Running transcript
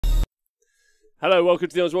Hello, welcome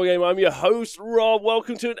to the Honest War Game. I'm your host, Rob.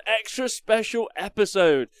 Welcome to an extra special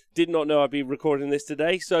episode. Did not know I'd be recording this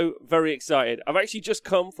today, so very excited. I've actually just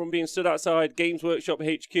come from being stood outside Games Workshop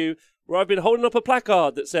HQ, where I've been holding up a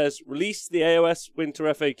placard that says, Release the AOS Winter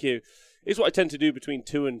FAQ. It's what I tend to do between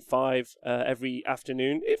 2 and 5 every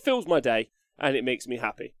afternoon. It fills my day, and it makes me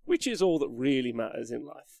happy, which is all that really matters in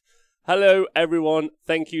life. Hello, everyone.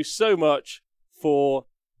 Thank you so much for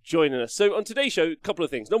joining us. So on today's show, a couple of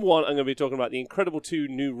things. Number one, I'm going to be talking about the incredible 2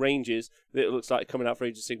 new ranges that it looks like coming out for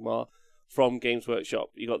Age of Sigmar from Games Workshop.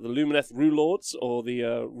 You got the Lumineth Gravelords or the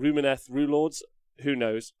Lumineth Gravelords. Who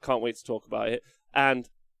knows? Can't wait to talk about it. And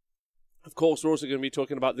of course, we're also going to be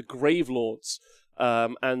talking about the Gravelords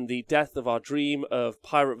and the death of our dream of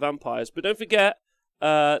pirate vampires. But don't forget,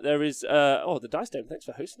 there is the Dice Dome. Thanks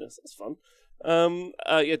for hosting us. That's fun.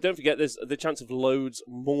 Yeah, don't forget, there's the chance of loads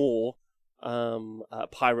more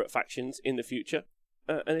pirate factions in the future,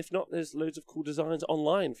 and if not, there's loads of cool designs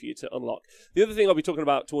online for you to unlock. The other thing I'll be talking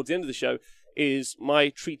about towards the end of the show is my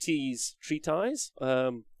treatise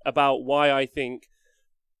about why I think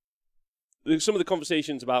some of the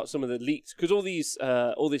conversations about some of the leaks, because all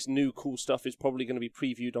this new cool stuff is probably going to be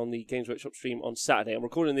previewed on the Games Workshop stream on Saturday. I'm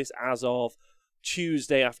recording this as of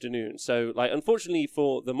Tuesday afternoon, so unfortunately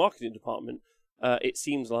for the marketing department, it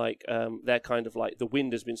seems like they're kind of like the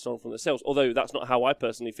wind has been stolen from the sails. Although that's not how I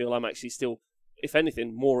personally feel. I'm actually still, if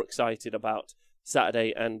anything, more excited about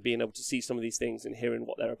Saturday and being able to see some of these things and hearing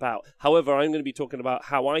what they're about. However, I'm going to be talking about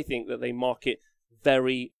how I think that they market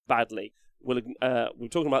very badly. We're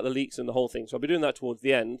talking about the leaks and the whole thing. So I'll be doing that towards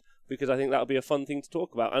the end because I think that'll be a fun thing to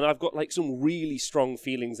talk about. And I've got some really strong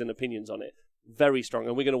feelings and opinions on it. Very strong.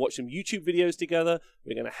 And we're going to watch some YouTube videos together.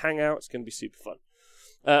 We're going to hang out. It's going to be super fun.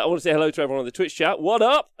 I want to say hello to everyone on the Twitch chat. What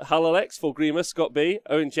up? Halalex, Fulgrima, Scott B,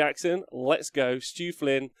 Owen Jackson, Let's Go, Stu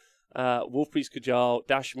Flynn, Wolf Priest Kajal,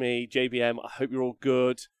 Dash Me, JBM. I hope you're all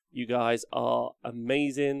good. You guys are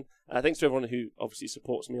amazing. Thanks to everyone who obviously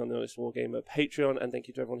supports me on the Honest War Gamer Patreon, and thank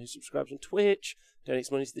you to everyone who subscribes on Twitch,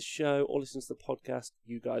 donates money to the show, or listens to the podcast.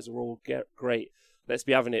 You guys are all great. Let's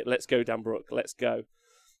be having it. Let's go, Dan Brook. Let's go.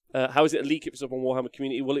 How is it a leak if it's up on Warhammer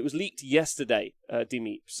Community? Well, it was leaked yesterday,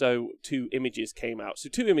 Demeep. So 2 images came out. So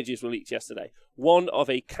 2 images were leaked yesterday. One of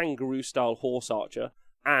a kangaroo-style horse archer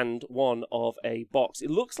and one of a box. It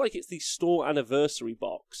looks like it's the store anniversary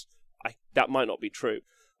box. That might not be true.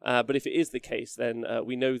 But if it is the case, then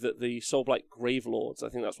we know that the Soulblight Gravelords, I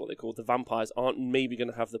think that's what they're called, the vampires, aren't maybe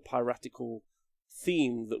going to have the piratical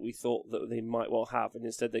theme that we thought that they might well have, and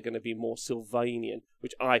instead they're going to be more Sylvanian,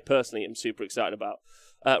 which I personally am super excited about.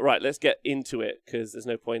 Right, let's get into it, because there's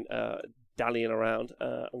no point dallying around.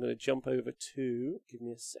 I'm going to jump over to... Give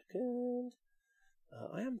me a second.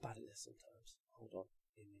 I am bad at this sometimes. Hold on.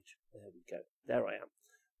 Image. There we go. There I am.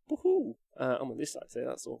 Woohoo! I'm on this side, so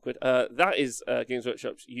that's awkward. That is Games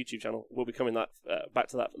Workshop's YouTube channel. We'll be coming back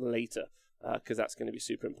to that later, because that's going to be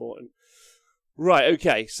super important. Right,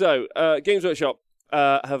 okay, so Games Workshop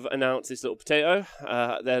have announced this little potato,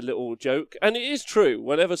 their little joke, and it is true.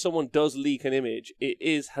 Whenever someone does leak an image, it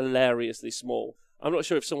is hilariously small. I'm not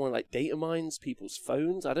sure if someone data mines people's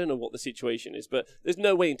phones. I don't know what the situation is, but there's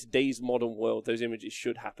no way in today's modern world those images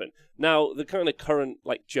should happen. Now, the kind of current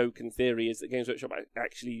joke and theory is that Games Workshop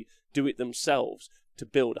actually do it themselves to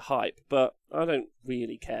build hype, but I don't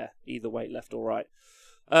really care either way, left or right.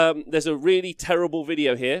 There's a really terrible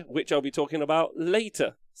video here, which I'll be talking about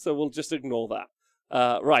later, so we'll just ignore that.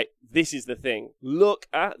 Right, this is the thing. Look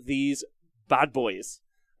at these bad boys.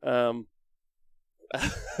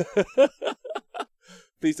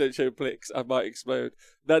 Please don't show Plix, I might explode.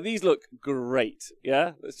 Now, these look great,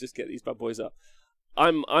 yeah? Let's just get these bad boys up.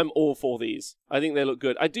 I'm all for these. I think they look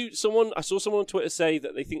good. I saw someone on Twitter say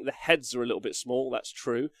that they think the heads are a little bit small. That's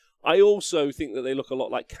true. I also think that they look a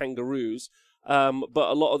lot like kangaroos. But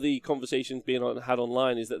a lot of the conversations being had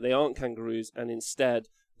online is that they aren't kangaroos, and instead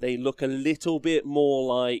they look a little bit more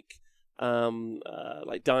like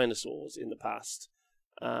dinosaurs in the past.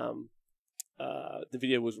 The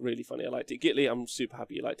video was really funny. I liked it. Gitly, I'm super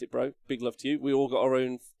happy you liked it, bro. Big love to you. We all got our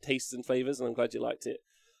own tastes and flavors, and I'm glad you liked it.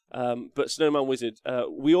 But Snowman Wizard,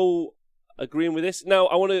 we all agreeing with this. Now,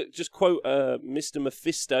 I want to just quote Mr.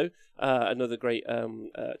 Mephisto, another great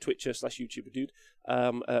Twitcher / YouTuber dude,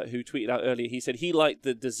 who tweeted out earlier. He said he liked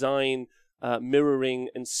the design, mirroring,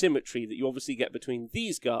 and symmetry that you obviously get between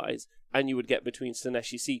these guys and you would get between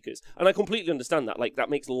Slaneshi Seekers. And I completely understand that. That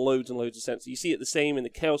makes loads and loads of sense. You see it the same in the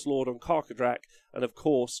Chaos Lord on Karkadrak, and of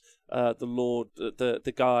course, the Lord, the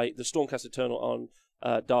Stormcast Eternal on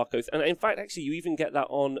Dark Oath. And in fact, actually, you even get that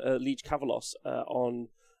on Liege Kavalos on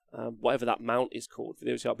whatever that mount is called for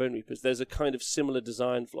the OCR Bone Reapers, there's a kind of similar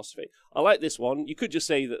design philosophy. I like this one. You could just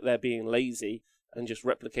say that they're being lazy and just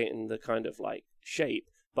replicating the kind of like shape,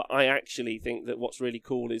 but I actually think that what's really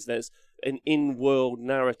cool is there's an in-world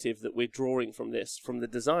narrative that we're drawing from this, from the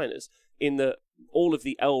designers, in that all of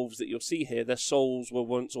the elves that you'll see here, their souls were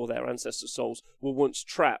once, or their ancestors' souls, were once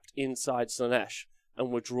trapped inside Slaanesh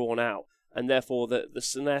and were drawn out. And therefore, the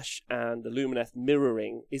Slaanesh and the Lumineth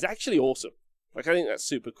mirroring is actually awesome. Like, I think that's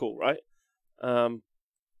super cool, right? I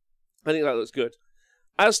think that looks good.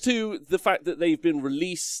 As to the fact that they've been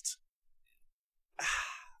released...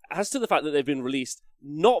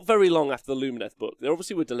 not very long after the Lumineth book. There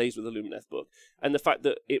obviously were delays with the Lumineth book. And the fact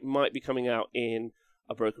that it might be coming out in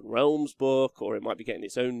a Broken Realms book, or it might be getting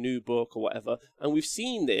its own new book, or whatever. And we've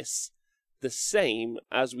seen this the same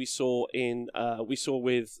as we saw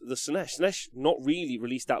with the Slaanesh. Slaanesh not really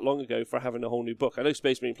released that long ago for having a whole new book. I know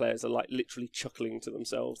Space Marine players are like literally chuckling to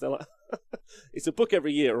themselves. They're like, it's a book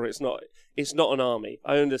every year, or it's not an army.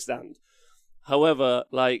 I understand. However,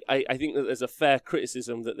 like I think that there's a fair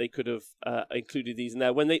criticism that they could have included these in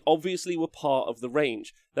there when they obviously were part of the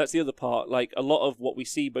range. That's the other part. Like a lot of what we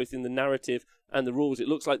see both in the narrative and the rules, it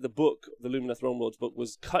looks like the book, the Lumineth Gravelords book,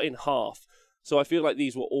 was cut in half. So I feel like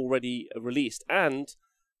these were already released. And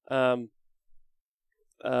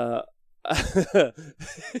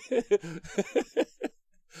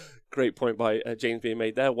great point by James being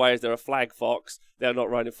made there. Why is there a flag fox? They're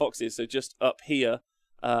not riding foxes. So just up here,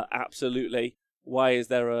 absolutely. Why is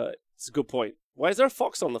there a... It's a good point. Why is there a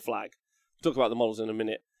fox on the flag? We'll talk about the models in a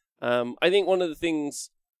minute. I think one of the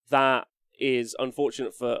things that is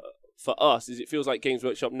unfortunate for us is it feels like Games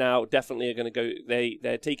Workshop now definitely are going to go...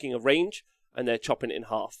 They're taking a range and they're chopping it in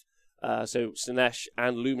half. So Slaanesh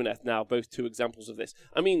and Lumineth now, both two examples of this.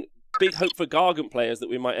 I mean, big hope for Gargant players that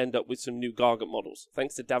we might end up with some new Gargant models.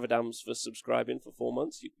 Thanks to Davidams for subscribing for 4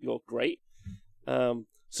 months. You're great.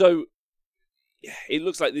 So yeah, it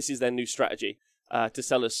looks like this is their new strategy to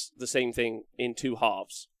sell us the same thing in two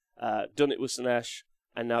halves. Done it with Slaanesh,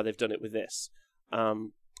 and now they've done it with this. I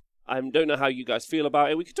don't know how you guys feel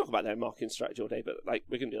about it. We could talk about their marketing strategy all day, but like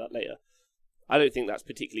we're going to do that later. I don't think that's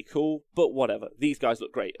particularly cool, but whatever. These guys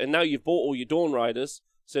look great. And now you've bought all your Dawn Riders,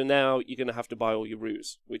 so now you're going to have to buy all your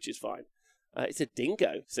Roos, which is fine. It's a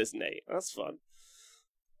dingo, says Nate. That's fun.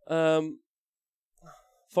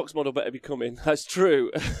 Fox model better be coming. That's true.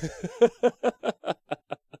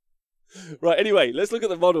 Right, anyway, let's look at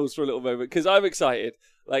the models for a little moment, because I'm excited.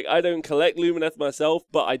 Like, I don't collect Lumineth myself,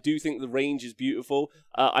 but I do think the range is beautiful.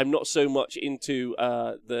 I'm not so much into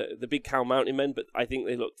the big cow mountain men, but I think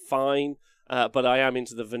they look fine. But I am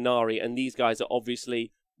into the Venari, and these guys are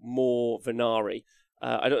obviously more Venari.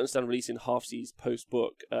 I don't understand releasing half-seas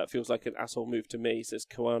post-book. Feels like an asshole move to me, says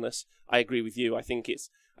Koanis. I agree with you. I think it's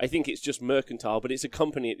just mercantile, but it's a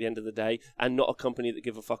company at the end of the day, and not a company that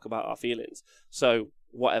give a fuck about our feelings. So,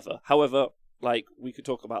 whatever. However, like, we could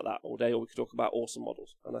talk about that all day, or we could talk about awesome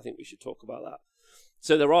models, and I think we should talk about that.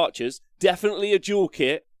 So they're archers. Definitely a dual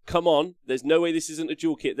kit. Come on. There's no way this isn't a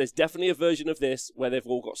dual kit. There's definitely a version of this where they've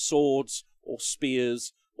all got swords or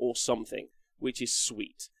spears or something, which is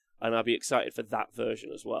sweet. And I'll be excited for that version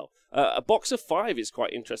as well. A box of 5 is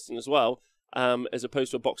quite interesting as well, as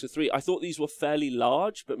opposed to a box of 3. I thought these were fairly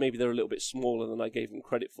large, but maybe they're a little bit smaller than I gave them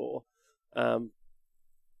credit for.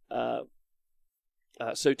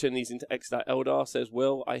 So turn these into Exdite Eldar, says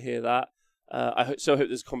Will. I hear that. I hope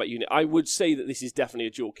there's a combat unit. I would say that this is definitely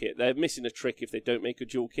a dual kit. They're missing a trick if they don't make a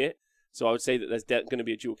dual kit. So I would say that there's going to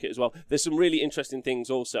be a dual kit as well. There's some really interesting things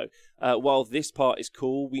also. While this part is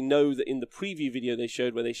cool, we know that in the preview video they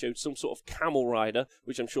showed, where they showed some sort of camel rider,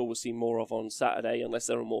 which I'm sure we'll see more of on Saturday, unless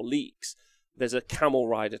there are more leaks. There's a camel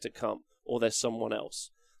rider to come, or there's someone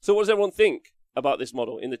else. So what does everyone think about this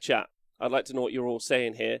model in the chat? I'd like to know what you're all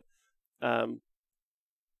saying here.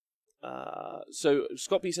 So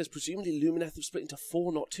Scott B says, presumably Lumineth have split into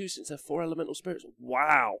 4, not 2, since they're 4 elemental spirits.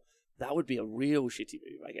 Wow, that would be a real shitty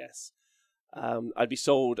move, I guess. I'd be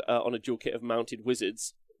sold on a dual kit of mounted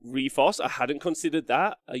wizards. Refos, I hadn't considered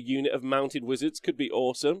that. A unit of mounted wizards could be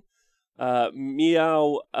awesome.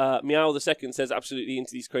 Meow the second says, absolutely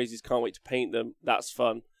into these crazies, can't wait to paint them. That's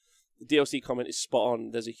fun. The DLC comment is spot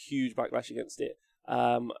on. There's a huge backlash against it.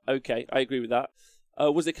 Okay, I agree with that.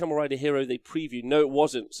 Was the Camel Rider hero they previewed? No, it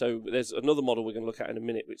wasn't. So there's another model we're going to look at in a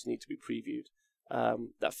minute which needs to be previewed.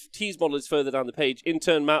 That tease model is further down the page.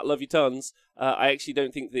 Intern Matt, love you tons. I actually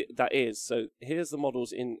don't think that is. So here's the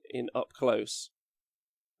models in up close.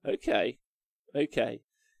 Okay.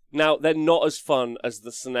 Now, they're not as fun as the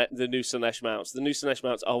new Slaanesh mounts. The new Slaanesh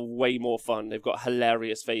mounts are way more fun. They've got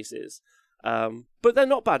hilarious faces. But they're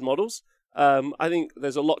not bad models. I think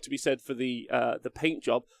there's a lot to be said for the paint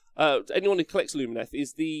job. Anyone who collects Lumineth,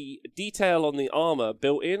 is the detail on the armor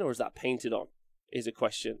built in, or is that painted on? Is a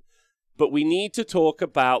question. But we need to talk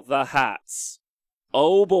about the hats.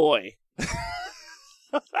 Oh boy.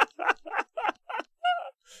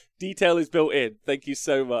 Detail is built in. Thank you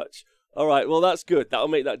so much. All right, well, that's good. That'll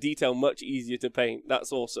make that detail much easier to paint.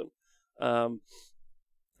 That's awesome.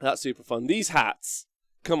 That's super fun. These hats.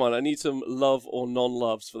 Come on, I need some love or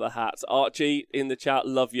non-loves for the hats. Archie in the chat,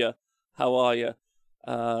 love you. How are you?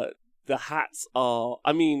 The hats are,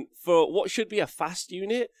 I mean, for what should be a fast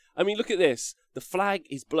unit, I mean, look at this. The flag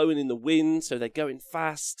is blowing in the wind, so they're going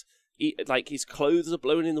fast. Like, his clothes are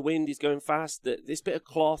blowing in the wind, he's going fast. This bit of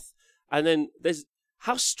cloth. And then there's,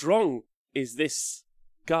 how strong is this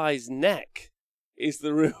guy's neck? Is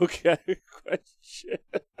the real question.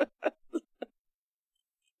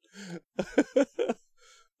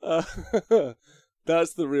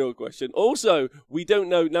 That's the real question. Also, we don't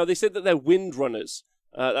know. Now, they said that they're wind runners.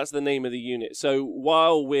 That's the name of the unit. So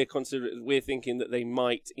while we're thinking that they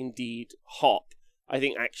might indeed hop, I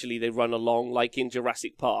think actually they run along like in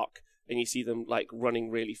Jurassic Park, and you see them like running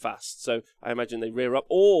really fast. So I imagine they rear up,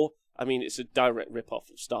 or I mean, it's a direct rip-off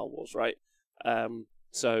of Star Wars, right?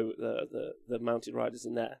 So the mounted riders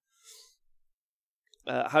in there.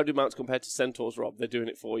 How do mounts compare to centaurs, Rob? They're doing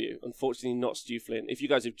it for you. Unfortunately, not Stu Flynn. If you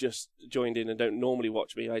guys have just joined in and don't normally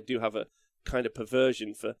watch me, I do have a kind of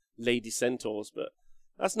perversion for lady centaurs, but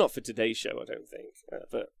that's not for today's show, I don't think.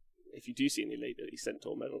 But if you do see any lady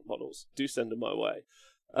centaur models, do send them my way.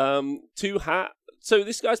 Two hat. So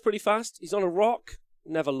this guy's pretty fast. He's on a rock.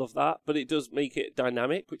 Never love that, but it does make it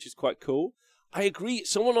dynamic, which is quite cool. I agree.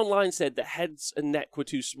 Someone online said the heads and neck were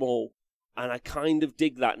too small, and I kind of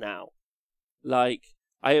dig that now. Like,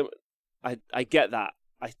 I get that.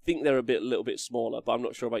 I think they're a little bit smaller, but I'm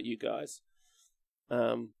not sure about you guys.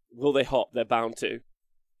 Will they hop? They're bound to.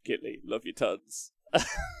 Gitley, love you tons.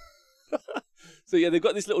 So yeah, they've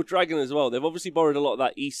got this little dragon as well. They've obviously borrowed a lot of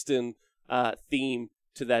that Eastern theme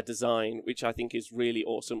to their design, which I think is really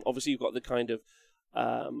awesome. Obviously, you've got the kind of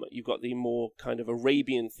you've got the more kind of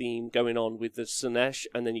Arabian theme going on with the Slanesh,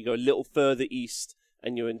 and then you go a little further east,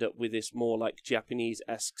 and you end up with this more like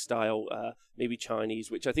Japanese-esque style, maybe Chinese,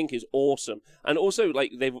 which I think is awesome. And also,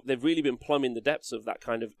 like, they've really been plumbing the depths of that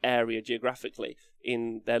kind of area geographically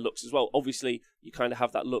in their looks as well. Obviously, you kind of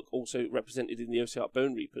have that look also represented in the Osearch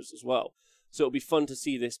Bone Reapers as well. So it'll be fun to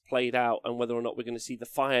see this played out, and whether or not we're going to see the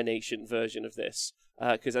Fire Nation version of this.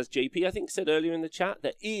 Because as JP, I think, said earlier in the chat,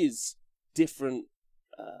 there is different...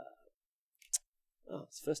 Oh,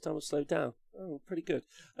 it's the first time I've slowed down. Oh, pretty good.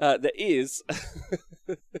 There is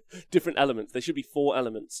different elements. There should be 4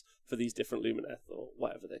 elements for these different Lumineth, or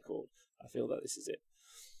whatever they're called. I feel that this is it.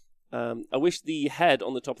 I wish the head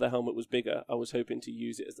on the top of their helmet was bigger. I was hoping to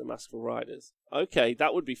use it as the mask for riders. Okay,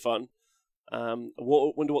 that would be fun.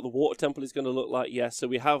 Wonder what the water temple is going to look like. Yeah, so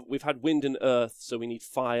we've had wind and earth, so we need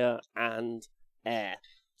fire and air.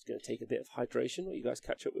 It's going to take a bit of hydration. Will you guys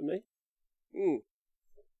catch up with me?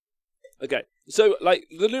 Okay, so like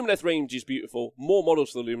the Lumineth range is beautiful. More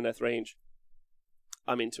models for the Lumineth range.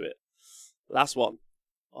 I'm into it. Last one.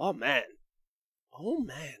 Oh man,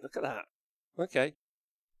 look at that. Okay,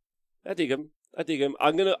 I dig them.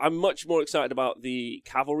 I'm much more excited about the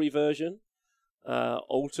cavalry version.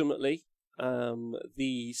 Ultimately,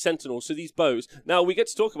 the Sentinels. So these bows. Now we get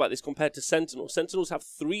to talk about this compared to Sentinels. Sentinels have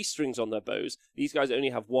 3 strings on their bows. These guys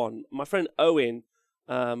only have 1. My friend Owen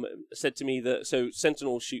said to me that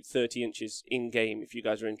Sentinels shoot 30 inches in game if you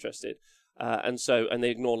guys are interested, and they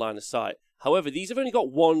ignore line of sight. However, these have only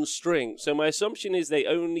got 1 string, so my assumption is they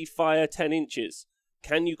only fire 10 inches.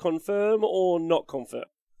 Can you confirm or not confirm?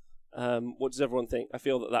 What does everyone think? I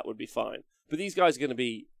feel that would be fine. But these guys are going to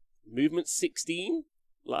be movement 16,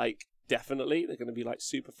 like definitely they're going to be like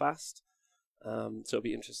super fast. So it'll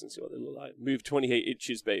be interesting to see what they look like. Move 28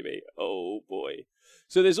 inches, baby. Oh boy.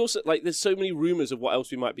 So there's also, like, there's so many rumors of what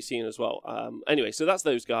else we might be seeing as well. Anyway, so that's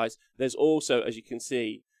those guys. There's also, as you can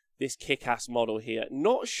see, this kick-ass model here.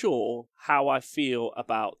 Not sure how I feel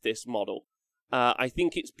about this model. I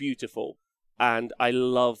think it's beautiful, and I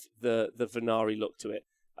love the Venari look to it.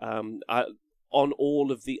 On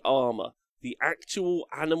all of the armor. The actual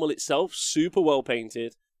animal itself, super well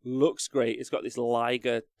painted. Looks great. It's got this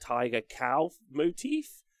liger, tiger, cow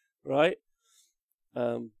motif, right?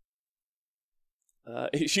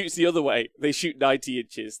 It shoots the other way. They shoot 90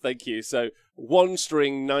 inches. Thank you. So 1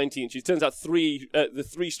 string, 90 inches. Turns out the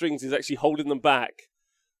 3 strings is actually holding them back.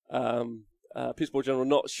 Pittsburgh General,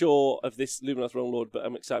 not sure of this Lumineth Realm Lord, but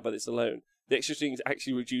I'm excited by this alone. The extra strings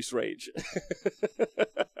actually reduce range.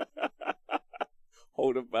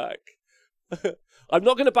 Hold them back. I'm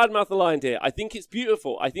not going to badmouth the Lion here. I think it's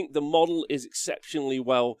beautiful. I think the model is exceptionally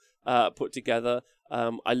well put together.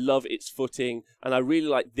 I love its footing, and I really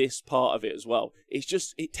like this part of it as well. It's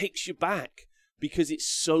just, it takes you back because it's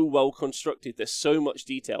so well constructed. There's so much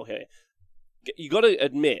detail here. You got to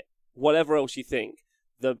admit, whatever else you think,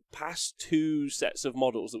 the past 2 sets of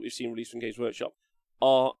models that we've seen released from Games Workshop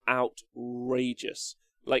are outrageous.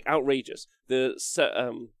 Like, outrageous. The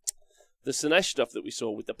Sinesh stuff that we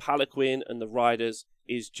saw with the Palanquin and the Riders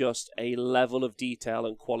is just a level of detail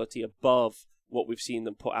and quality above what we've seen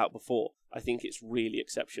them put out before. I think it's really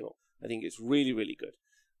exceptional. I think it's really, really good.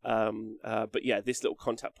 But yeah, this little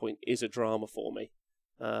contact point is a drama for me.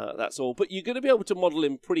 That's all. But you're going to be able to model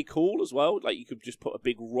him pretty cool as well. Like, you could just put a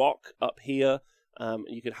big rock up here, and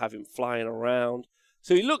you could have him flying around.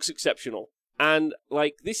 So he looks exceptional. And,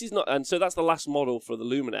 like, this is not... And so that's the last model for the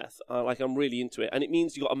Lumineth. Like, I'm really into it. And it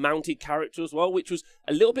means you got a mounted character as well, which was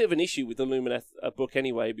a little bit of an issue with the Lumineth book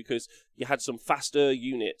anyway, because you had some faster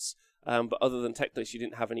units. But other than Teclis, you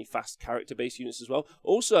didn't have any fast character-based units as well.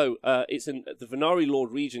 Also, the Venari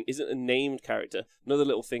Lord region isn't a named character. Another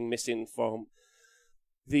little thing missing from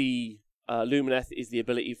the Lumineth is the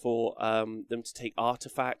ability for them to take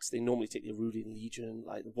artifacts. They normally take the Arulian Legion,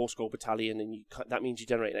 like the War Scroll Battalion, and that means you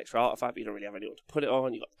generate an extra artifact, but you don't really have anyone to put it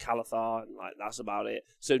on. You got the Calathar, and like that's about it.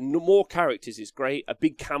 So more characters is great. A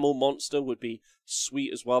big camel monster would be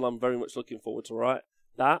sweet as well. I'm very much looking forward to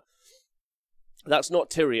that. That's not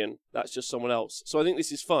Tyrion. That's just someone else. So I think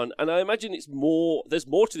this is fun, and I imagine there's more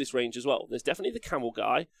to this range as well. There's definitely the camel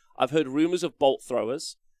guy. I've heard rumors of bolt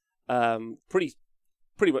throwers.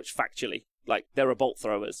 Pretty much factually, like there are bolt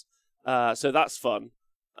throwers, so that's fun.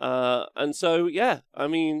 And so yeah, I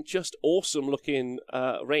mean, just awesome looking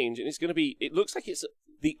range, and it's going to be. It looks like it's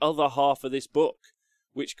the other half of this book,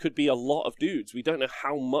 which could be a lot of dudes. We don't know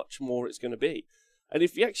how much more it's going to be. And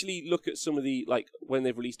if you actually look at some of the, like, when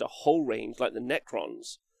they've released a whole range, like the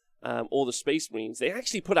Necrons or the Space Marines, they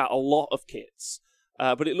actually put out a lot of kits.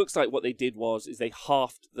 But it looks like what they did is they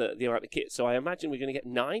halved the amount of kits. So I imagine we're going to get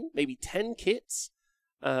 9, maybe 10 kits.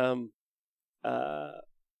 Yeah,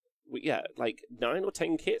 like 9 or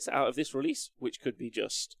 10 kits out of this release, which could be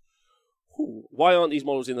just... Why aren't these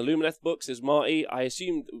models in the Lumineth books, says Marty? I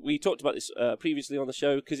assume we talked about this previously on the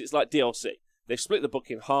show, because it's like DLC. They've split the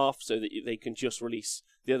book in half so that they can just release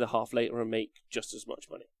the other half later and make just as much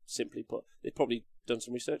money. Simply put, they've probably done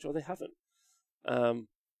some research, or they haven't.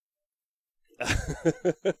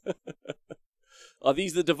 Are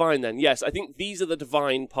these the Divine then? Yes, I think these are the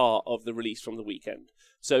Divine part of the release from the weekend.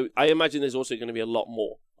 So I imagine there's also going to be a lot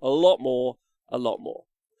more. A lot more.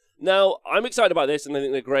 Now, I'm excited about this, and I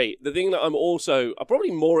think they're great. The thing that I'm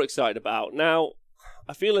probably more excited about, now,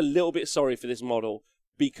 I feel a little bit sorry for this model,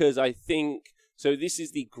 because I think... So this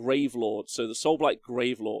is the Gravelords, so the Soulblight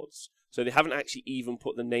Gravelords. So they haven't actually even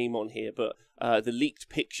put the name on here, but the leaked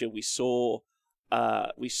picture we saw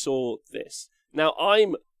this. Now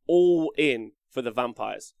I'm all in for the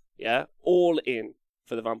vampires, yeah, all in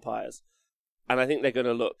for the vampires, and I think they're going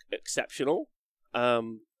to look exceptional. I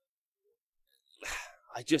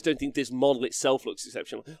just don't think this model itself looks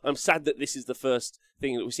exceptional. I'm sad that this is the first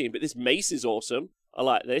thing that we're seeing, but this mace is awesome. I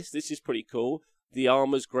like this. This is pretty cool. The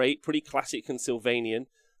armor's great, pretty classic and Sylvanian.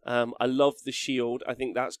 I love the shield. I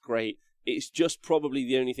think that's great. It's just probably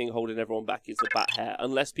the only thing holding everyone back is the bat hair,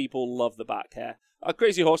 unless people love the bat hair.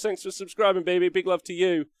 Crazy Horse, thanks for subscribing, baby. Big love to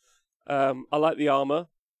you. I like the armor.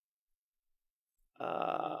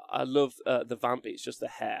 I love the vamp. It's just the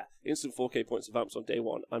hair. Instant 4K points of vamps on day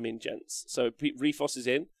 1. I'm in, gents. So Refos is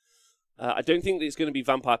in. I don't think that it's going to be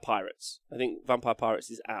Vampire Pirates. I think Vampire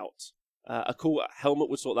Pirates is out. A cool helmet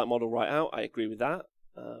would sort that model right out. I agree with that.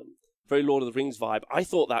 Very Lord of the Rings vibe. I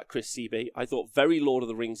thought that, Chris CB. I thought very Lord of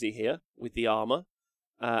the Ringsy here with the armor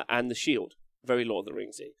and the shield. Very Lord of the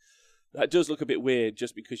Ringsy. That does look a bit weird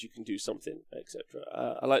just because you can do something, etc.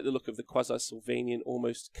 I like the look of the quasi-Sylvanian,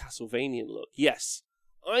 almost Castlevanian look. Yes,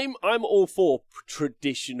 I'm all for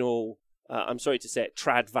traditional, I'm sorry to say it,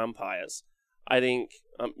 trad vampires. I think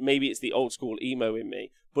maybe it's the old school emo in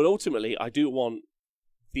me, but ultimately I do want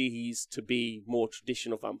these to be more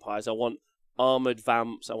traditional vampires. I want armored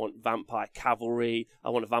vamps. I want vampire cavalry. I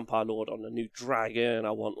want a vampire lord on a new dragon.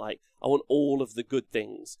 I want all of the good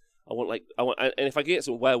things. And if I get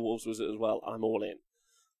some werewolves with it as well, I'm all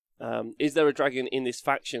in. Is there a dragon in this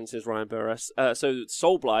faction, says Ryan Burris. So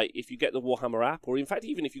Soulblight, if you get the Warhammer app, or in fact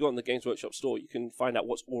even if you go on the Games Workshop store, you can find out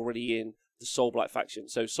what's already in the Soulblight faction.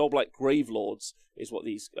 So Soulblight Gravelords is what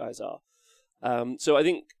these guys are. So I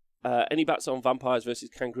think any bats on vampires versus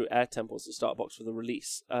kangaroo air temples to start box for the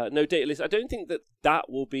release. No data list. I don't think that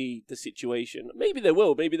will be the situation. Maybe there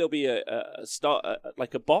will. Maybe there'll be a start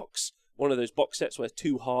like a box one of those box sets where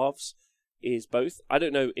 2 halves is both. I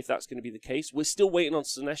don't know if that's going to be the case. We're still waiting on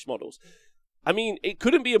Slaanesh models. I mean, it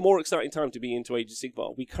couldn't be a more exciting time to be into Age of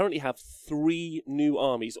Sigmar. We currently have 3 new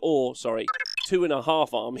armies, or, sorry,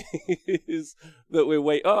 2.5 armies that we're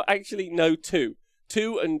waiting. Oh, actually, no, 2.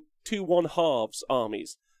 2 and 2 1/2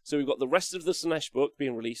 armies. So we've got the rest of the Slaanesh book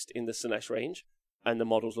being released in the Slaanesh range, and the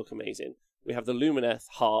models look amazing. We have the Lumineth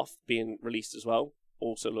half being released as well,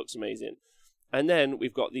 also looks amazing. And then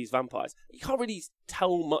we've got these vampires. You can't really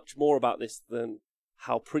tell much more about this than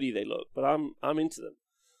how pretty they look, but I'm into them.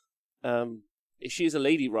 If she is a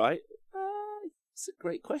lady, right? It's a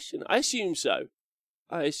great question. I assume so.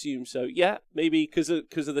 Yeah, maybe because of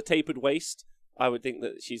the tapered waist, I would think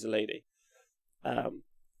that she's a lady.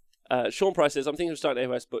 Sean Price says, I'm thinking of starting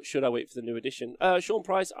AOS, but should I wait for the new edition? Sean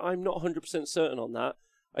Price, I'm not 100% certain on that.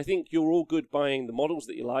 I think you're all good buying the models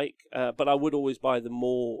that you like, but I would always buy the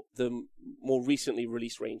more recently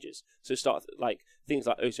released ranges. So start like things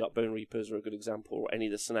like Osiark Bone Reapers are a good example, or any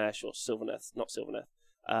of the Slaanesh or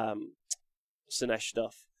Slaanesh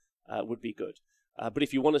stuff would be good. But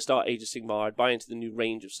if you want to start Age of Sigmar, I'd buy into the new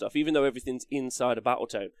range of stuff. Even though everything's inside a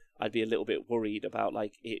Battletome, I'd be a little bit worried about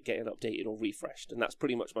like it getting updated or refreshed. And that's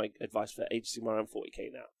pretty much my advice for Age of Sigmar and 40k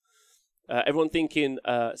now. Everyone thinking,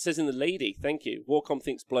 says in the lady, thank you. Warcom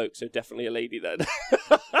thinks bloke, so definitely a lady then.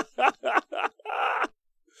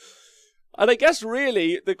 And I guess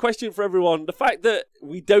really the question for everyone, the fact that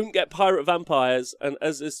we don't get pirate vampires, and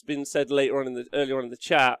as has been said earlier on in the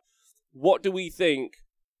chat, what do we think?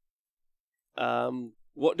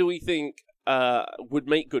 What do we think would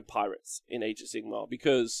make good pirates in Age of Sigmar?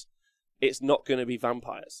 Because it's not going to be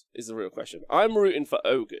vampires, is the real question. I'm rooting for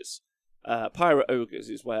ogres. Pirate ogres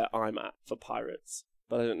is where I'm at for pirates,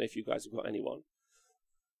 but I don't know if you guys have got anyone.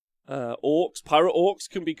 Orcs, pirate orcs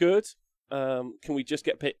can be good. Can we just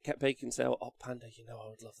get Kate Beckinsale? Oh, Panda, you know I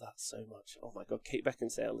would love that so much. Oh my god, Kate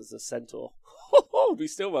Beckinsale as a centaur. Be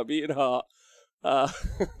still my beating heart.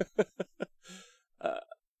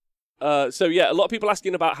 So yeah, a lot of people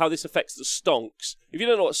asking about how this affects the stonks. If you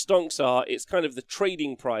don't know what stonks are, it's kind of the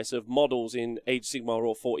trading price of models in Age of Sigmar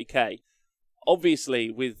or 40k.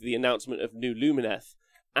 Obviously, with the announcement of new Lumineth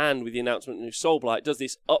and with the announcement of new Soulblight, does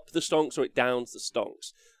this up the stonks or it downs the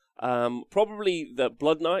stonks? Probably the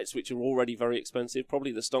Blood Knights, which are already very expensive,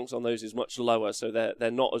 probably the stonks on those is much lower, so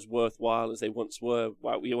they're not as worthwhile as they once were.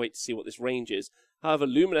 While we wait to see what this range is. However,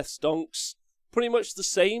 Lumineth stonks, pretty much the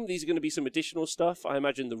same. These are going to be some additional stuff. I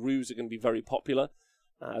imagine the Roos are going to be very popular,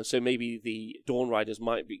 so maybe the Dawn Riders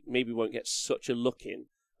maybe won't get such a look in.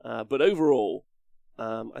 But overall,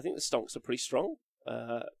 I think the stonks are pretty strong,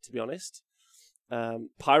 to be honest.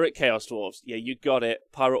 Pirate Chaos Dwarves, yeah, you got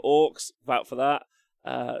it. Pirate Orcs, vote for that.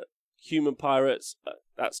 Human Pirates,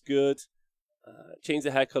 that's good. Change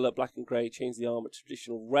the hair colour, black and grey. Change the armour,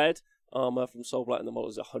 traditional red. Armour from Soulblight and the model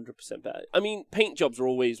is 100% better. I mean, paint jobs are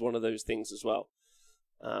always one of those things as well.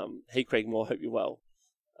 Hey Craig Moore, hope you're well.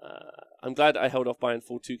 I'm glad I held off buying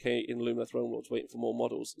full 2k in Lumineth Gravelords, waiting for more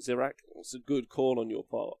models. Zirak, it's a good call on your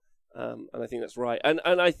part. And I think that's right. And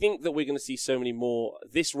I think that we're going to see so many more.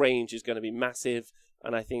 This range is going to be massive.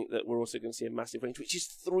 And I think that we're also going to see a massive range, which is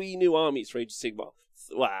 3 new armies for Age of Sigmar.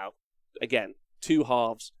 Wow. Again, 2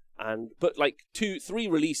 halves. But like 3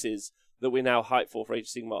 releases that we're now hyped for Age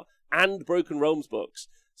of Sigmar. And Broken Realms books.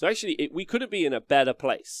 So actually, we couldn't be in a better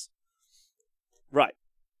place. Right.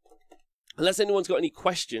 Unless anyone's got any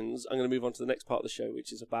questions, I'm going to move on to the next part of the show,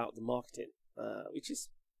 which is about the marketing. Which is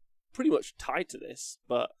pretty much tied to this,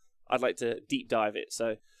 but I'd like to deep dive it.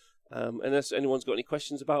 So, unless anyone's got any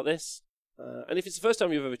questions about this, and if it's the first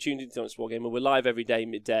time you've ever tuned into Honest Wargamer, we're live every day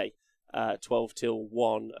midday, 12 till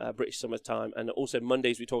 1 British Summer Time, and also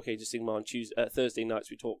Mondays we talk Age of Sigmar, and Thursday nights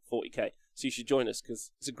we talk 40k. So you should join us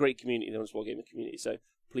because it's a great community, the Honest Wargamer community. So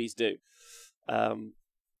please do.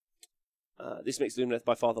 This makes Lumineth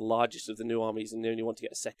by far the largest of the new armies, and the only one to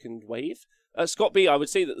get a second wave. Scott B, I would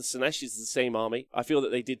say that the Slaanesh is the same army. I feel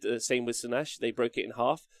that they did the same with Slaanesh. They broke it in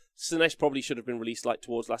half. Slaanesh probably should have been released like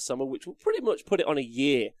towards last summer, which will pretty much put it on a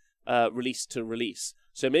year release to release.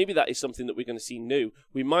 So maybe that is something that we're going to see new.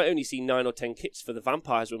 We might only see 9 or 10 kits for the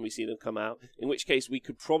vampires when we see them come out, in which case we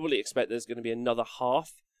could probably expect there's going to be another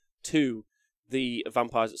half to the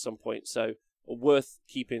vampires at some point. So worth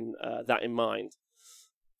keeping that in mind.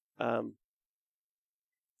 Talking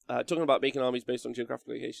about making armies based on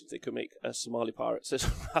geographical locations, they could make a Somali pirate. So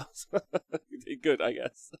good, I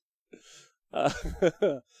guess. Are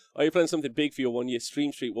you planning something big for your 1 year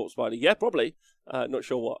Stream Street Warp Spider? Yeah, probably. Not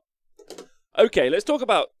sure what. Okay, let's talk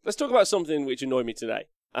about something which annoyed me today,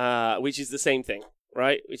 which is the same thing,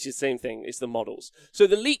 right? Which is the same thing. It's the models. So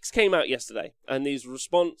the leaks came out yesterday, and the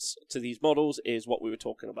response to these models is what we were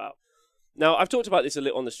talking about. Now, I've talked about this a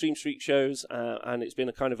little on the Stream Streak shows, and it's been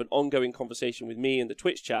a kind of an ongoing conversation with me and the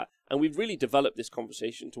Twitch chat, and we've really developed this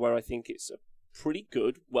conversation to where I think it's a pretty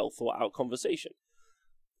good, well thought out conversation.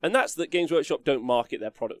 And that's that Games Workshop don't market their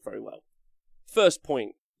product very well. First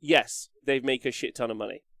point, yes, they make a shit ton of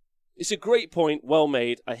money. It's a great point, well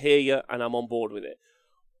made, I hear you, and I'm on board with it.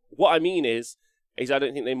 What I mean is I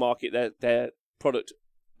don't think they market their product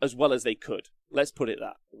as well as they could. Let's put it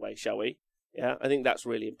that way, shall we? Yeah, I think that's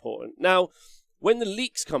really important. Now, when the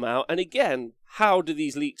leaks come out, and again, how do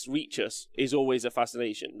these leaks reach us is always a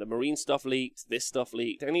fascination. The Marine stuff leaked, this stuff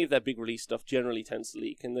leaked, any of their big release stuff generally tends to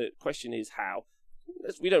leak, and the question is how.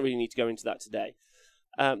 We don't really need to go into that today.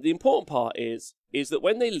 The important part is that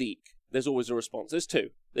when they leak, there's always a response. There's two.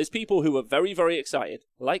 There's people who are very, very excited,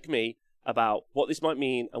 like me, about what this might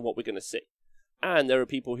mean and what we're going to see. And there are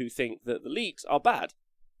people who think that the leaks are bad,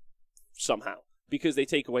 somehow, because they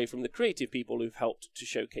take away from the creative people who've helped to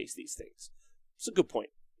showcase these things. It's a good point,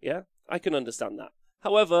 yeah? I can understand that.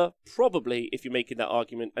 However, probably if you're making that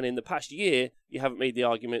argument, and in the past year, you haven't made the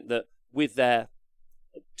argument that with their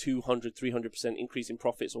 200, 300% increase in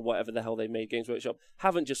profits or whatever the hell they made, Games Workshop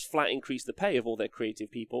haven't just flat increased the pay of all their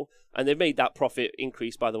creative people, and they've made that profit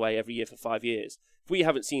increase, by the way, every year for 5 years. If we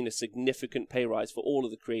haven't seen a significant pay rise for all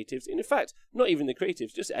of the creatives, and in fact, not even the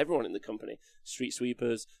creatives, just everyone in the company, street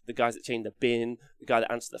sweepers, the guys that chain the bin, the guy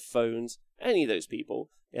that answer the phones, any of those people,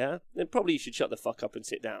 yeah, then probably you should shut the fuck up and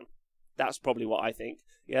sit down. That's probably what I think,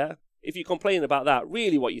 yeah? If you complain about that,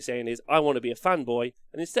 really what you're saying is, I want to be a fanboy,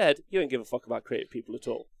 and instead, you don't give a fuck about creative people at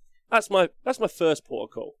all. That's my first port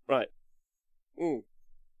of call, right?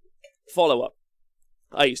 Follow up.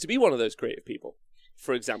 I used to be one of those creative people.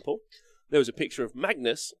 For example, there was a picture of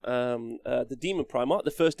Magnus, the Demon Primarch, the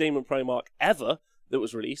first Demon Primarch ever that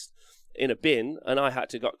was released, in a bin, and I had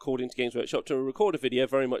to get called into Games Workshop to record a video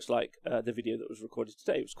very much like the video that was recorded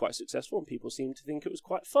today. It was quite successful, and people seemed to think it was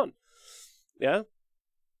quite fun. Yeah?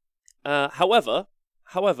 However,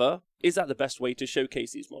 is that the best way to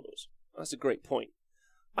showcase these models? That's a great point.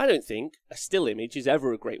 I don't think a still image is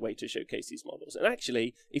ever a great way to showcase these models. And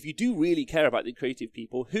actually, if you do really care about the creative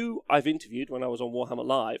people who I've interviewed when I was on Warhammer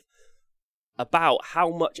Live about how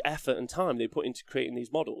much effort and time they put into creating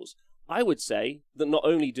these models, I would say that not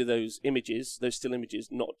only do those images, those still images,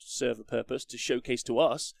 not serve a purpose to showcase to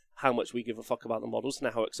us how much we give a fuck about the models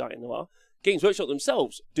and how exciting they are, Games Workshop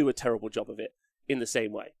themselves do a terrible job of it in the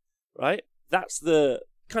same way. Right? That's the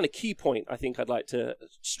kind of key point I think I'd like to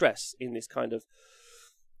stress in this kind of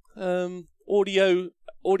audio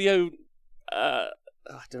I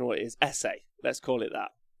don't know what it is, essay. Let's call it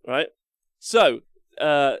that. Right? So,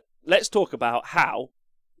 let's talk about how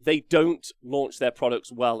they don't launch their products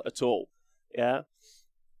well at all. Yeah?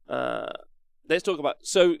 Let's talk about,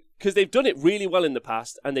 so, because they've done it really well in the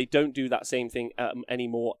past, and they don't do that same thing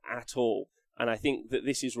anymore at all. And I think that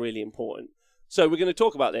this is really important. So we're going to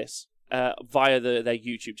talk about this via their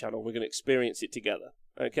YouTube channel. We're going to experience it together,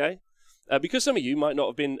 okay? Because some of you might not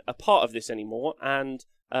have been a part of this anymore, and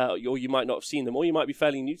or you might not have seen them, or you might be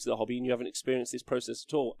fairly new to the hobby and you haven't experienced this process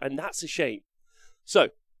at all, and that's a shame.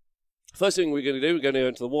 So, first thing we're going to do, we're going to go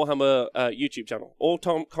into the Warhammer YouTube channel. All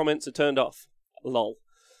comments are turned off. Lol.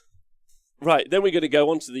 Right, then we're going to go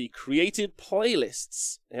on to the created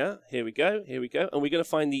playlists. Yeah, here we go, and we're going to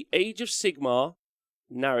find the Age of Sigmar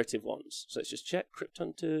narrative ones. So let's just check. Crypt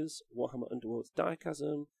Hunters, Warhammer Underworld's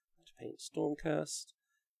Diachasm, How to Paint Stormcast,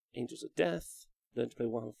 Angels of Death, Learn to Play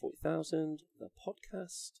Warhammer 40,000, The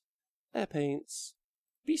Podcast, Air Paints,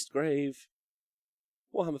 Beast Grave,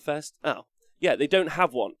 Warhammer Fest. Oh, yeah, they don't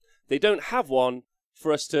have one. They don't have one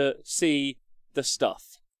for us to see the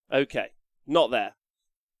stuff. Okay, not there.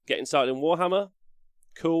 Getting started in Warhammer,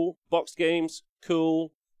 cool. Boxed games,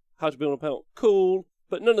 cool. How to Build a Pelt, cool.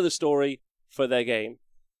 But none of the story for their game.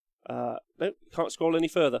 Nope, can't scroll any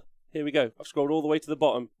further. Here we go. I've scrolled all the way to the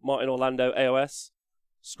bottom. Martin Orlando, AOS.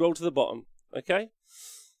 Scroll to the bottom. Okay?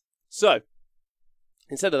 So,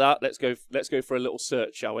 instead of that, let's go for a little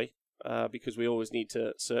search, shall we? Because we always need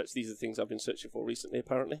to search. These are the things I've been searching for recently,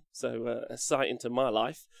 apparently. So, a sight into my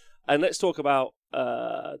life. And let's talk about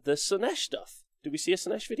the Slaanesh stuff. Did we see a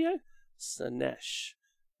Slaanesh video? Slaanesh.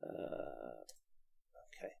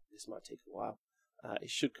 Okay, this might take a while. It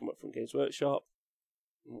should come up from Games Workshop.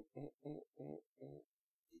 It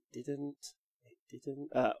didn't.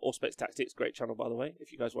 Auspex Tactics, great channel, by the way.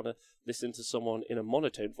 If you guys want to listen to someone in a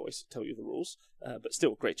monotone voice tell you the rules. But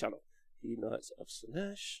still, great channel. The Knights of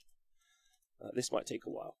Slaanesh. This might take a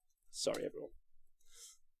while. Sorry, everyone.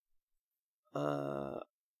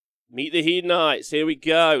 Meet the Hedonites. Here we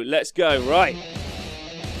go. Let's go. Right.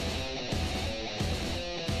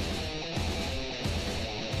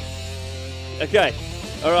 Okay.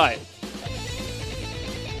 All right.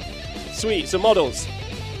 Sweet, some models.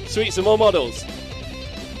 Sweet, some more models.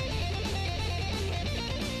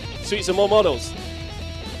 Sweet, some more models.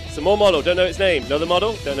 Some more model, don't know its name. Know the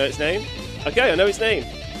model, don't know its name. Okay, I know its name.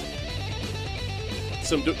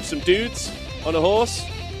 Some dudes on a horse.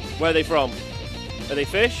 Where are they from? Are they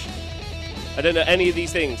fish? I don't know any of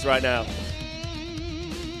these things right now.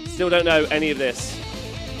 Still don't know any of this.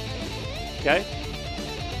 Okay.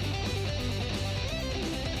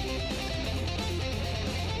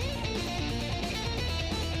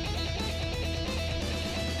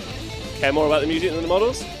 Care more about the music than the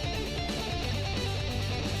models?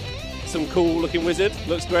 Some cool looking wizard.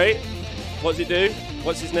 Looks great. What's it do?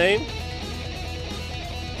 What's his name?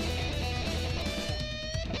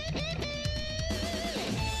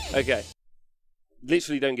 Okay.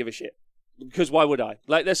 Literally don't give a shit. Because why would I?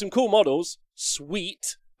 Like, there's some cool models.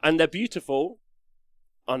 Sweet. And they're beautiful.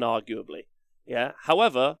 Unarguably. Yeah.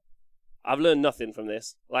 However, I've learned nothing from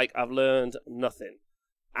this. Like, I've learned nothing.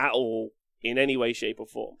 At all. In any way, shape, or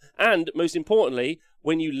form. And, most importantly,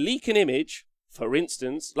 when you leak an image, for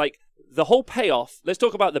instance, like, the whole payoff, let's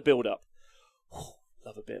talk about the build-up.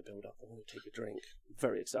 Love a bit of build-up. I want to take a drink. I'm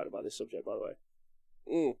very excited about this subject, by the way.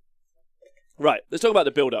 Right, let's talk about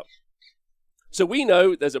the build-up. So we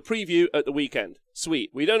know there's a preview at the weekend. Sweet.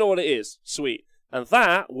 We don't know what it is. Sweet. And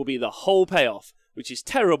that will be the whole payoff, which is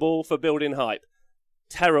terrible for building hype.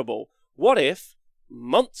 Terrible. What if,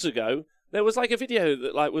 months ago, there was like a video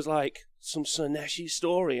that was like some Soneshi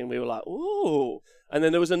story, and we were like, ooh. And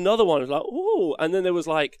then there was another one, it was like, ooh. And then there was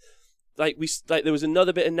there was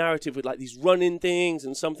another bit of narrative with like these running things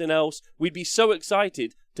and something else. We'd be so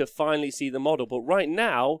excited to finally see the model. But right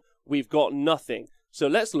now, we've got nothing. So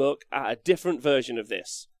let's look at a different version of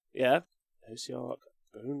this. Yeah? Osiark,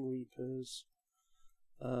 Bone Reapers.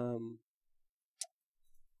 That's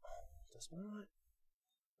right.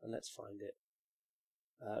 And let's find it.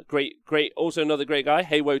 Great, also another great guy,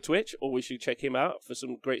 Heywo Twitch. Always should check him out for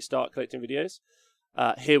some great start collecting videos.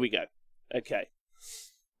 Here we go. Okay.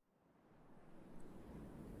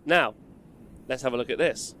 Now, let's have a look at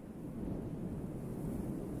this.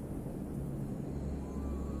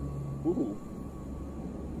 Ooh.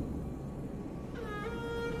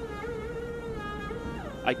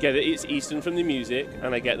 I get it, it's Eastern from the music,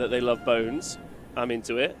 and I get that they love bones. I'm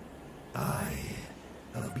into it. I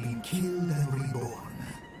have been killed and reborn.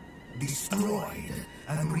 Destroyed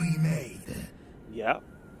and remade. Yeah,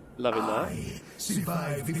 loving that. I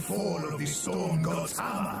survived the fall of the Storm God's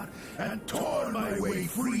hammer and tore my way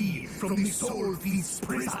free from the Soul Thief's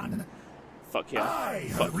prison. Fuck yeah. I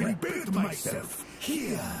have rebuilt myself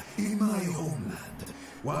here in my homeland.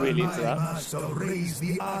 While really my master raised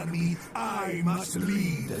the army I must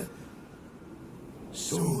lead.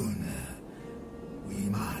 Soon we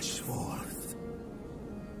march forth.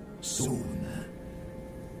 Soon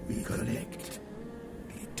we collect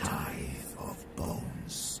the tithe of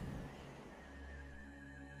bones.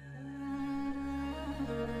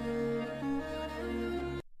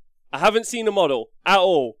 I haven't seen a model at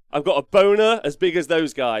all. I've got a boner as big as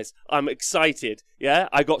those guys. I'm excited. Yeah,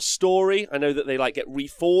 I got story. I know that they like get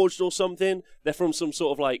reforged or something. They're from some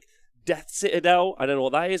sort of like Death Citadel. I don't know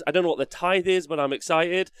what that is. I don't know what the tithe is, but I'm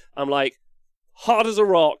excited. I'm like hard as a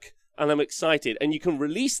rock, and I'm excited. And you can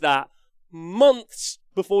release that months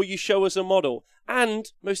before you show us a model.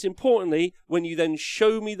 And most importantly, when you then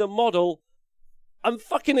show me the model, I'm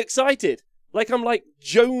fucking excited. Like, I'm like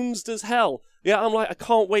jonesed as hell. Yeah, I'm like, I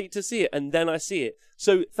can't wait to see it. And then I see it.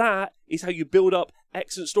 So that is how you build up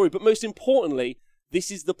excellent story. But most importantly,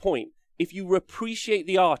 this is the point. If you appreciate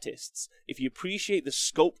the artists, if you appreciate the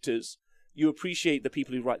sculptors, you appreciate the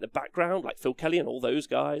people who write the background, like Phil Kelly and all those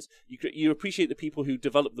guys. You appreciate the people who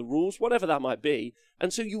develop the rules, whatever that might be.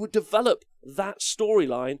 And so you would develop that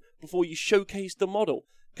storyline before you showcase the model.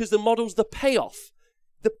 Because the model's the payoff.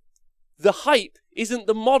 The hype isn't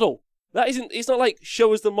the model. It's not like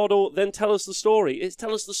show us the model, then tell us the story. It's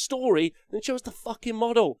tell us the story, then show us the fucking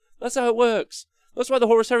model. That's how it works. That's why the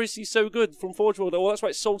Horus Heresy is so good from Forge World. Well, that's why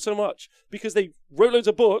it sold so much. Because they wrote loads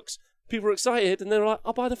of books, people were excited, and they're like,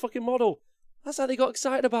 I'll buy the fucking model. That's how they got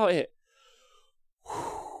excited about it.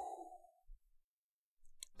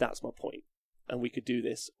 That's my point. And we could do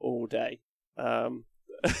this all day.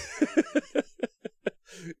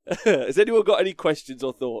 Has anyone got any questions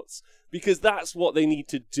or thoughts? Because that's what they need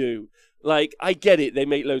to do. Like, I get it, they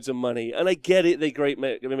make loads of money, and I get it, they make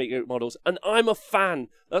great models, and I'm a fan.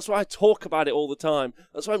 That's why I talk about it all the time.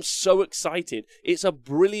 That's why I'm so excited. It's a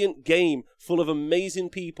brilliant game full of amazing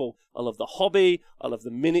people. I love the hobby, I love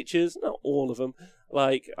the miniatures, not all of them.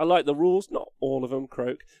 Like, I like the rules, not all of them,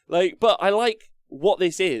 Croak. Like, but I like what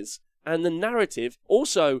this is. And the narrative,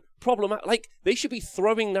 also problematic. Like, they should be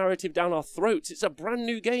throwing narrative down our throats. It's a brand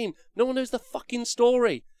new game. No one knows the fucking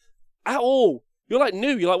story at all. You're like,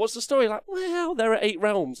 new. You're like, what's the story? You're like, well, there are 8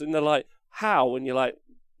 realms. And they're like, how? And you're like,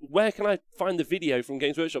 where can I find the video from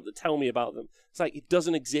Games Workshop that tell me about them? It's like, it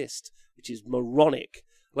doesn't exist, which is moronic.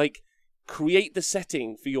 Like, create the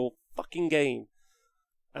setting for your fucking game.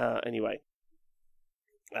 Anyway.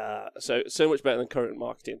 So much better than current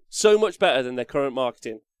marketing. So much better than their current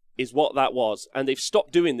marketing is what that was. And they've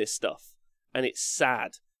stopped doing this stuff. And it's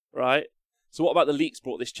sad, right? So what about the leaks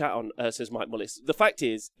brought this chat on, says Mike Mullis. The fact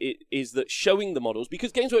is that showing the models,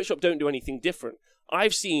 because Games Workshop don't do anything different.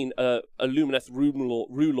 I've seen a Lumineth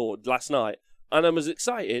Gravelords last night, and I'm as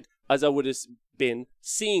excited as I would have been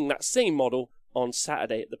seeing that same model on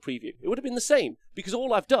Saturday at the preview. It would have been the same, because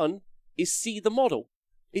all I've done is see the model.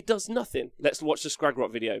 It does nothing. Let's watch the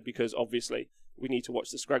Scragrot video, because obviously we need to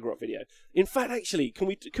watch the Scragrot video. In fact, actually, can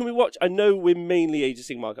we watch? I know we're mainly Age of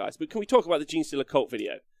Sigmar guys, but can we talk about the Gene Stealer Cult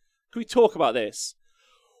video? Can we talk about this?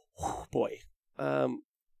 Whew, boy.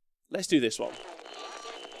 Let's do this one.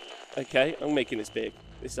 Okay, I'm making this big.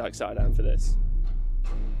 This is how excited I am for this.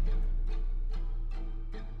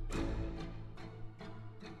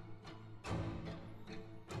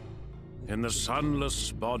 In the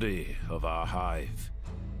sunless body of our hive,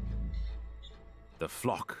 the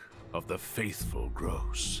flock of the faithful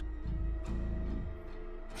grows.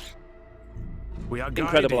 We are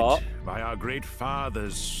guided by our great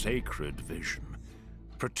father's sacred vision,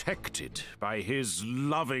 protected by his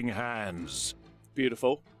loving hands.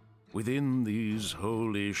 Beautiful. Within these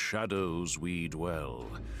holy shadows we dwell,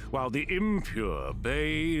 while the impure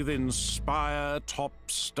bathe in spire-top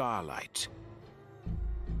starlight.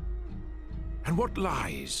 And what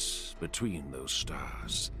lies between those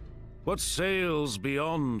stars? What sails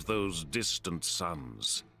beyond those distant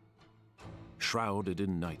suns? Shrouded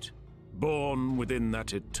in night, born within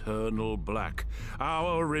that eternal black,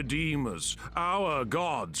 our redeemers, our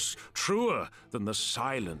gods, truer than the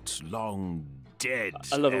silent, long dead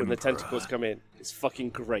I love it when emperor. the tentacles come in. It's fucking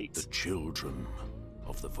great. The children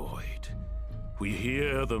of the void. We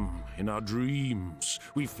hear them in our dreams.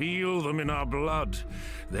 We feel them in our blood.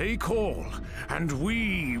 They call, and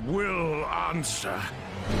we will answer.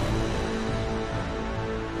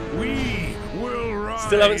 We will rise.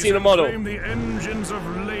 Still haven't seen a model. And claim the engines of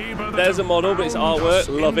labor that There's a model, but it's bound artwork. us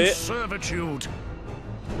Love in it. Servitude.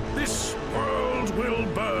 This world will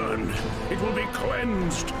burn. It will be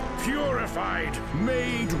cleansed, purified,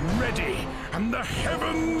 made ready, and the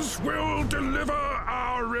heavens will deliver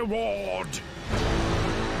our reward.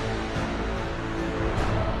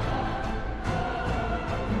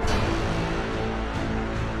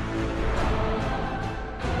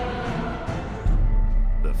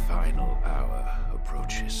 The final hour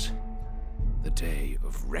approaches. The day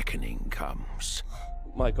of reckoning comes.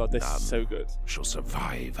 My God, this None is so good. shall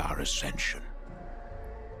survive our ascension.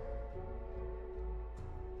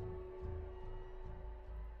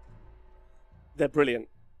 They're brilliant.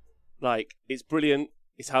 Like, it's brilliant.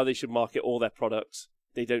 It's how they should market all their products.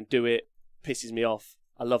 They don't do it. Pisses me off.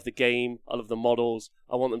 I love the game. I love the models.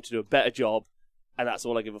 I want them to do a better job. And that's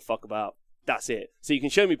all I give a fuck about. That's it. So you can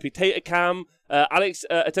show me Potato Cam. Alex,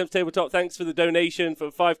 Attempts Tabletop, thanks for the donation for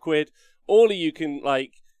 £5. All of you can,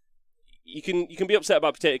 like, you can be upset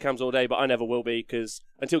about Potato Cams all day, but I never will be, because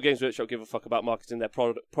until Games Workshop give a fuck about marketing their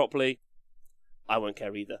product properly, I won't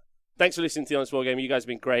care either. Thanks for listening to the Honest War Game. You guys have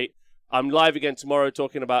been great. I'm live again tomorrow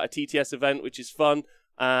talking about a TTS event, which is fun.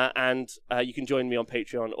 And you can join me on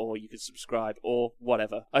Patreon, or you can subscribe, or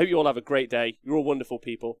whatever. I hope you all have a great day. You're all wonderful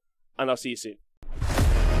people, and I'll see you soon.